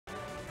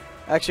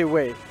Actually,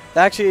 wait.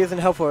 That actually isn't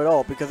helpful at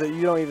all because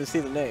you don't even see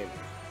the name.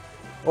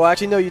 Well,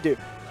 actually, no, you do.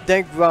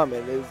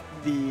 DankRamen is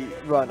the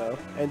Ranno,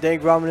 and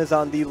DankRamen is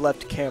on the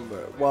left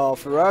camera, while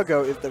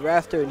Ferrahgo is the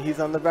Wrastor, and he's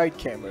on the right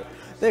camera.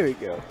 There we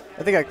go.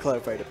 I think I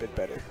clarified a bit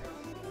better.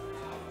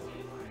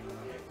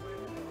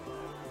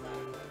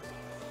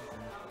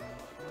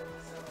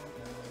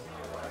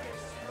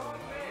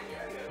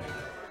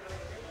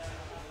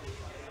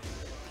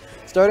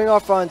 Starting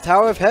off on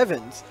Tower of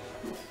Heavens.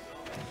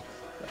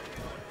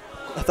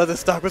 I thought the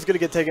stock was going to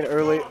get taken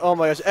early. Oh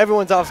my gosh,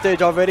 everyone's off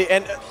stage already,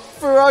 and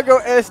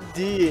Ferrahgo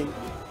SDing.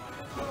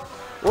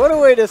 What a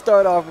way to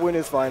start off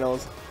winners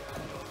finals.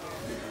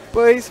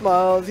 But he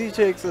smiles, he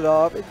shakes it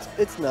off,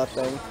 it's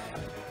nothing.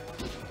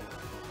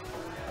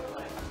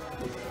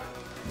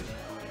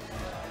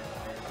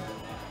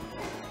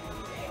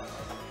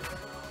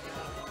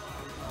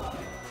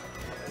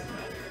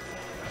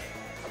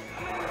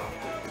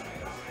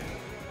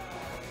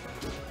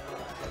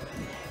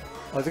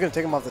 Oh, is it going to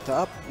take him off the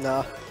top?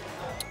 Nah.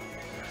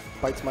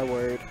 Bites my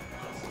word.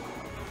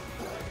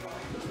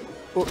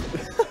 Oh.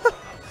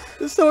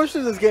 There's so much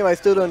to this game I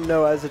still don't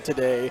know as of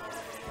today.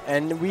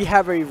 And we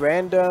have a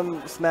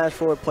random Smash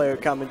 4 player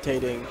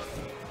commentating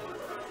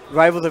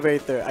Rivals of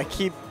Aether. I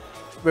keep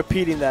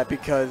repeating that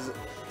because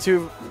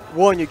to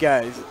warn you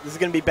guys, this is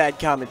going to be bad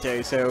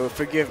commentary, so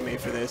forgive me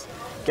for this.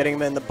 Getting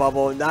him in the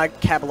bubble, not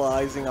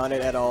capitalizing on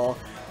it at all.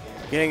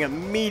 Getting a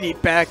meaty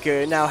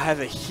backer, now has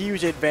a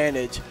huge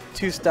advantage.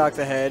 2 stocks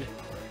ahead.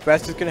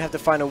 Wrastor's going to have to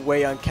find a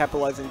way on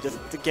capitalizing just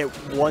to get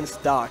 1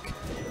 stock.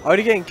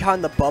 Already getting caught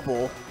in the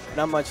bubble.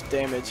 Not much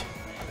damage.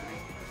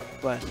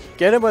 But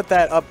get him with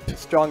that up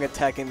strong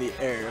attack in the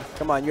air.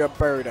 Come on, you're a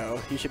birdo.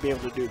 You should be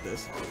able to do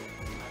this.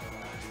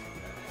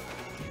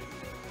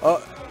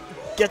 Oh,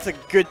 gets a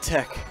good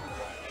tech.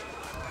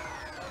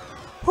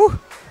 Whew.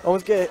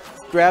 Almost get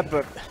grabbed,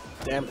 but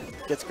damn,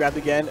 gets grabbed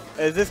again.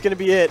 Is this going to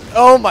be it?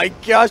 Oh my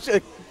gosh,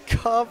 a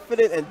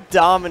confident and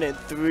dominant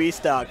 3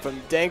 stock from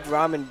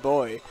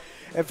DankRamenBoy.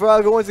 And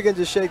Ferrahgo once again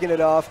just shaking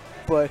it off,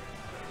 but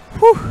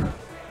whew,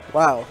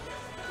 wow.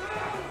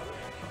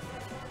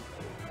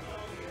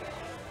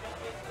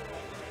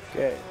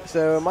 Okay,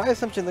 so my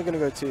assumption they're gonna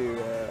go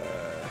to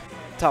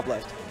top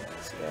left.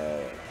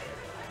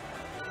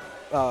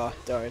 Oh,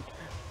 darn.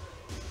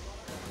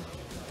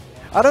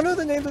 I don't know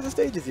the names of the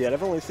stages yet.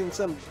 I've only seen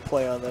some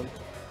play on them.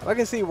 I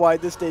can see why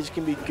this stage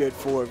can be good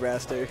for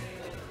Wrastor.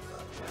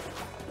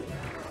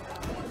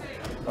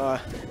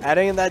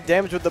 Adding in that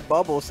damage with the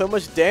bubble. So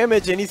much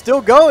damage, and he's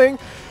still going.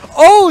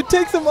 Oh,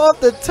 takes him off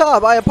the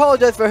top. I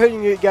apologize for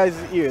hurting you guys'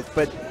 ears,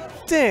 but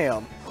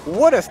damn.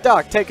 What a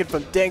stock taken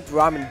from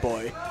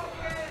DankRamenBoy.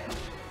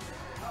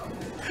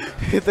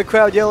 The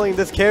crowd yelling,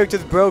 this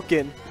character's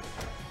broken.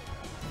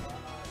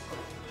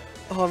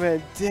 Oh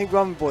man,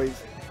 DankRamenBoy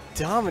is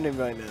dominant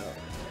right now.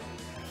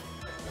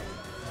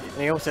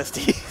 And he almost has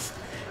T's.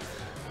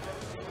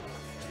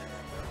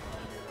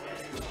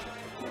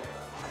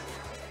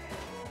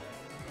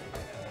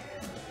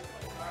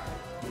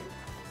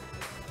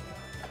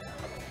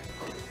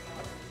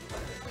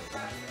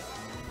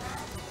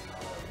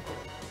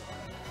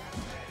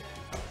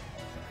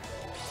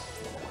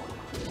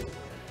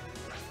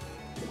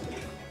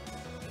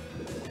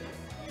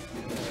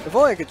 If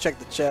only I could check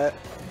the chat,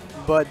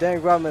 but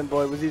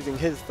DankRamenBoy was using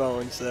his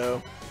phone,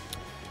 so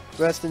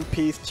rest in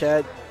peace,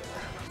 chat.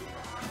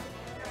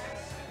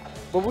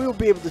 But we will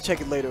be able to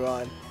check it later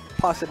on,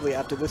 possibly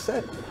after this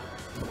set.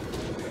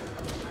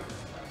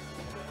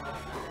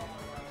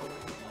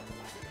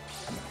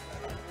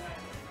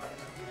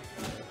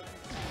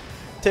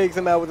 Takes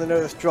him out with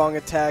another strong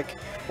attack.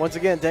 Once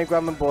again,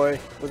 DankRamenBoy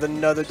with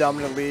another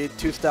dominant lead,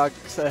 2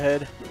 stocks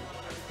ahead,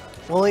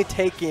 only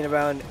taking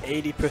around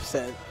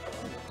 80%.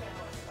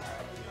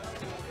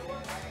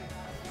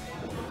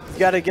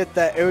 Got to get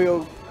that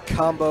aerial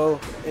combo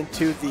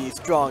into the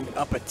strong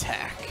up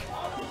attack.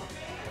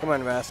 Come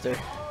on, Wrastor.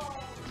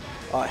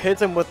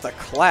 Hits him with the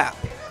clap.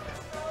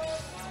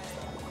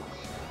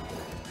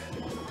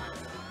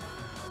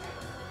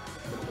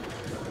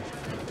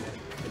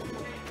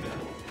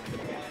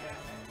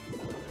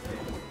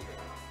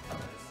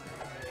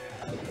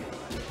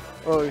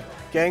 Oh,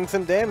 getting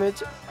some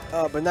damage,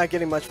 but not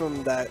getting much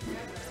from that,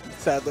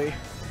 sadly.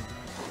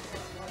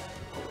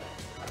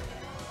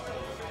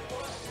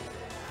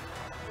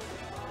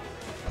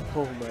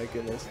 Oh my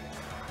goodness.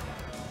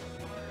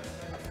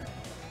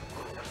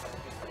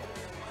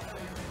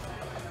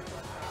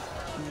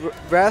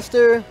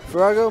 Wrastor,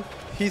 Ferrahgo,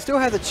 he still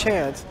has a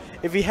chance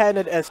if he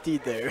hadn't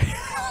SD there.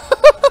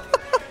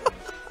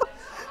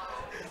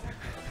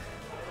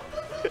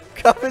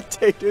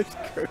 Commentator's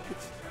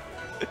curse.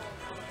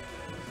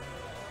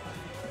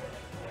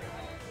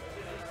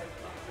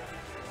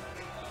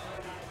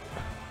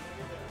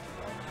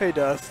 Hey,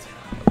 Dust.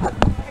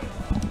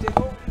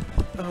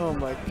 Oh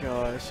my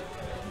gosh.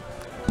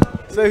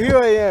 So here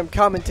I am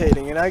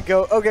commentating, and I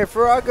go, okay,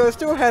 Ferrahgo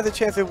still has a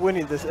chance of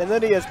winning this, and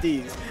then he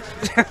SDs.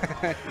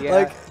 Yeah.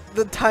 Like,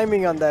 the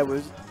timing on that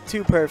was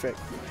too perfect.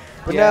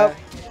 But now,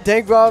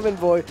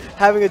 DankRamenBoy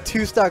having a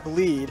 2-stock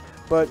lead,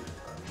 but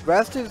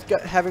Wrastor's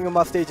having him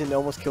off stage and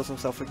almost kills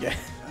himself again.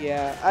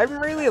 Yeah, I'm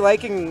really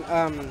liking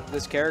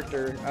this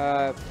character.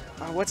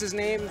 What's his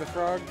name? The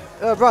frog?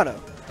 Ranno.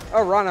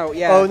 Oh, Ranno,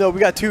 yeah. Oh no, we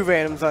got 2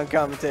 randoms on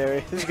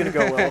commentary. This is gonna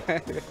go well.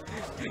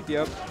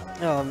 Yep.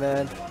 Oh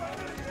man.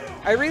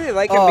 I really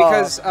like him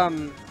because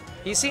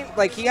he seems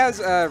like he has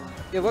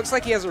it looks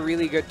like he has a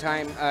really good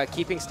time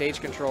keeping stage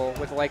control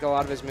with like a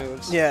lot of his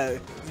moves. Yeah,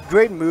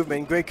 great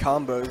movement, great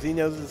combos. He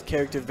knows his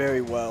character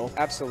very well.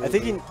 Absolutely. I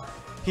think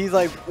he's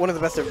like one of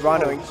the best at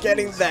Ranno and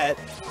getting that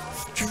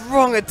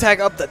strong attack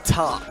up the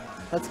top.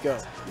 Let's go.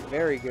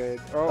 Very good.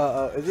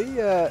 Oh, is he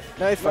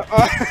nice?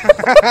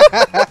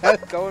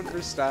 Going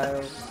for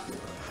style.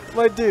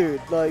 My dude,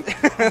 like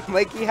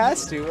like he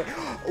has to.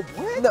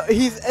 What? No,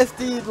 he's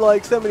SD'd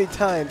like so many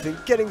times and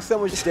getting so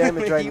much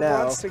damage right now.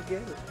 He wants to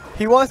get it.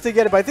 He wants to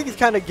get it, but I think he's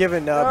kind of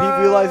given up. He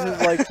realizes,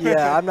 like,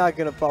 yeah, I'm not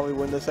going to probably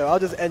win this, so I'll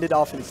just end it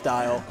off in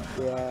style.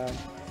 Yeah.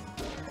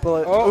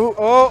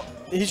 But,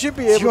 he should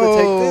be able to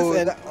take this,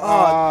 and,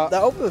 that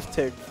almost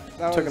took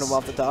him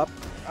off the top.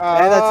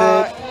 And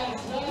that's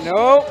it.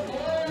 Nope.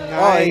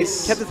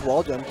 Nice. He kept his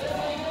wall jump.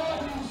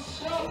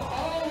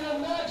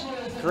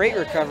 Great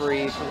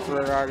recovery from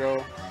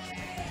Ferrahgo.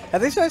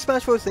 Have they started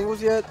Smash 4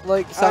 singles yet?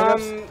 Like,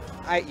 sign-ups?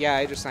 Yeah,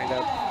 I just signed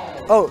up.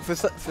 Oh, for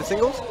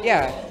singles?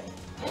 Yeah.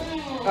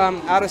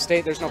 Out of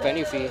state, there's no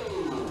venue fee.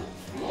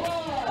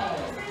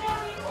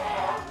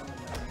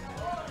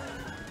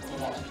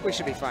 We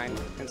should be fine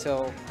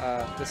until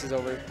this is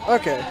over.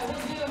 Okay.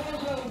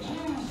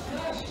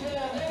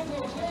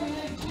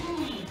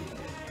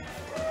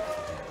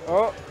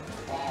 Oh.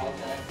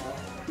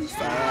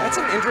 That's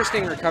an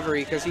interesting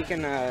recovery because he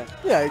can.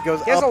 Yeah, he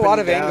goes. He has up a lot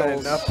and of down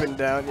angles. and up and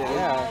down. Yeah.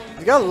 Yeah.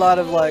 He's got a lot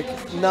of like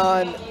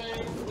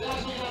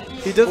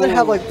He doesn't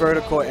have like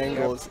vertical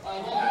angles.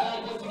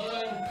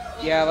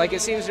 Yeah, like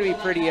it seems to be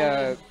pretty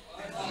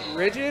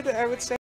rigid, I would say.